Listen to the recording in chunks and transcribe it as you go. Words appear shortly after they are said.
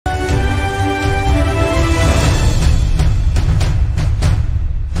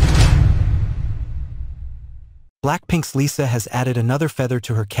BLACKPINK's Lisa has added another feather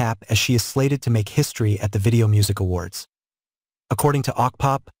to her cap as she is slated to make history at the Video Music Awards. According to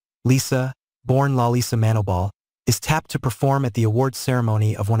Okpop, Lisa, born Lalisa Manobal, is tapped to perform at the awards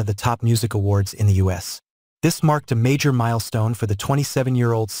ceremony of one of the top music awards in the US. This marked a major milestone for the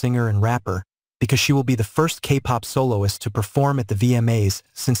 27-year-old singer and rapper because she will be the first K-pop soloist to perform at the VMAs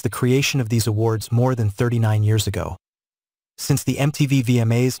since the creation of these awards more than 39 years ago. Since the MTV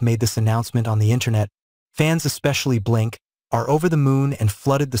VMAs made this announcement on the internet, fans, especially Blink, are over the moon and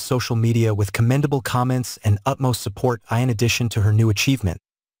flooded the social media with commendable comments and utmost support in addition to her new achievement.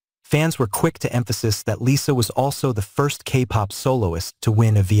 Fans were quick to emphasize that Lisa was also the first K-pop soloist to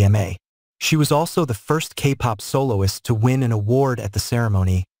win a VMA. She was also the first K-pop soloist to win an award at the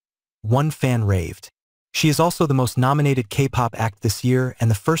ceremony. One fan raved. She is also the most nominated K-pop act this year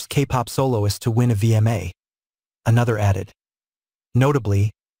and the first K-pop soloist to win a VMA. Another added.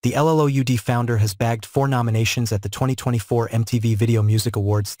 Notably, the LLOUD founder has bagged 4 nominations at the 2024 MTV Video Music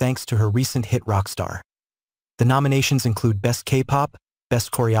Awards thanks to her recent hit Rockstar. The nominations include Best K-pop, Best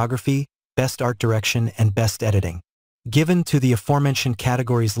Choreography, Best Art Direction, and Best Editing. Given to the aforementioned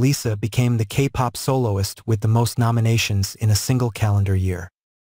categories, Lisa became the K-pop soloist with the most nominations in a single calendar year.